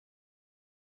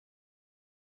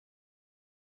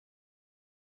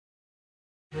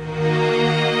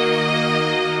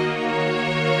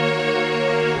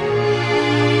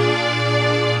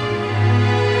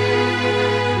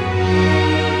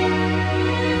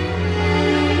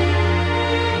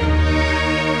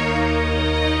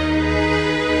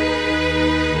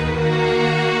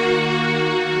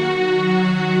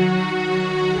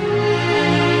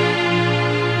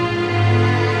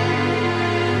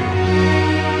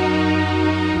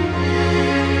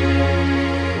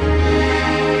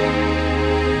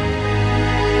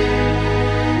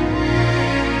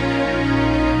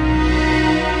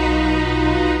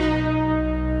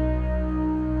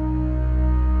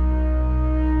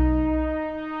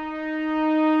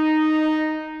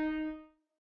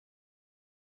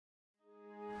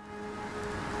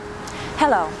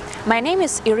Hello, my name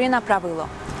is Iryna Pravylo.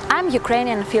 I'm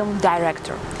Ukrainian film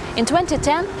director. In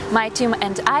 2010, my team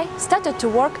and I started to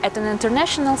work at an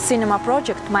international cinema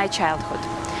project, My Childhood.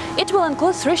 It will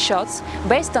include 3 shorts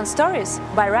based on stories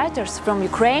by writers from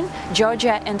Ukraine,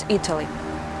 Georgia and Italy.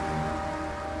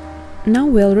 Now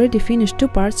we already finished 2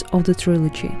 parts of the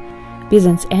trilogy.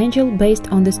 Peasant's Angel,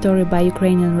 based on the story by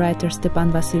Ukrainian writer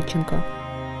Stepan Vasilchenko,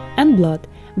 and Blood,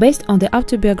 based on the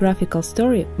autobiographical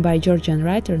story by Georgian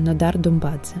writer Nodar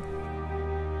Dumbadze.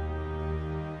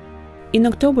 In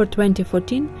October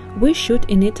 2014, we shoot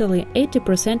in Italy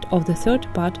 80% of the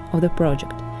 3rd part of the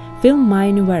project, film My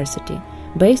University,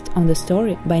 based on the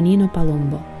story by Nino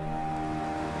Palumbo.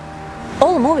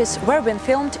 All movies were being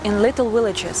filmed in little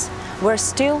villages, where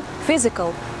still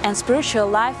physical and spiritual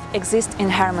life exist in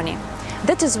harmony.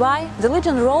 That is why the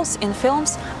leading roles in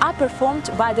films are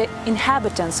performed by the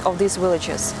inhabitants of these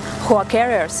villages, who are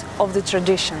carriers of the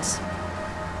traditions.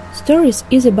 Stories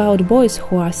is about boys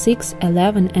who are 6,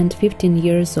 11 and 15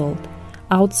 years old.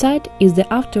 Outside is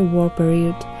the after-war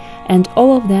period, and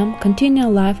all of them continue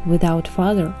life without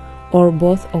father or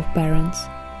both of parents.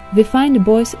 We find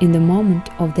boys in the moment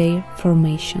of their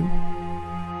formation.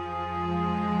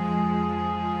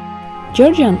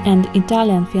 Georgian and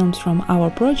Italian films from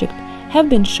our project have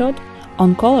been shot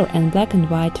on color and black and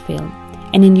white film,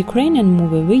 and in Ukrainian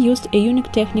movie we used a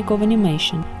unique technique of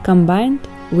animation combined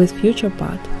with future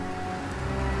part.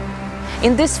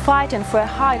 In this fighting for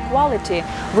high quality,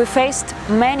 we faced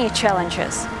many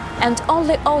challenges, and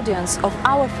only audience of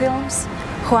our films,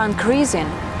 who are increasing,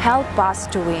 help us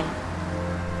to win.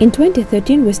 In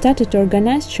 2013 we started to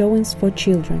organize showings for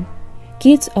children.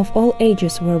 Kids of all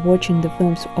ages were watching the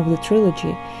films of the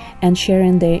trilogy and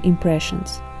sharing their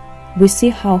impressions. We see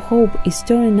how hope is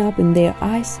stirring up in their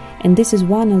eyes, and this is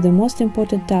one of the most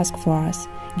important tasks for us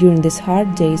during these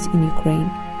hard days in Ukraine.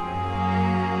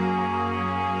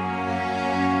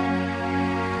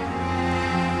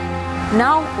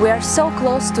 Now we are so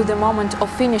close to the moment of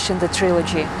finishing the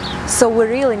trilogy, so we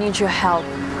really need your help.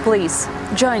 Please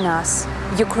join us,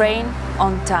 Ukraine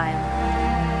on time.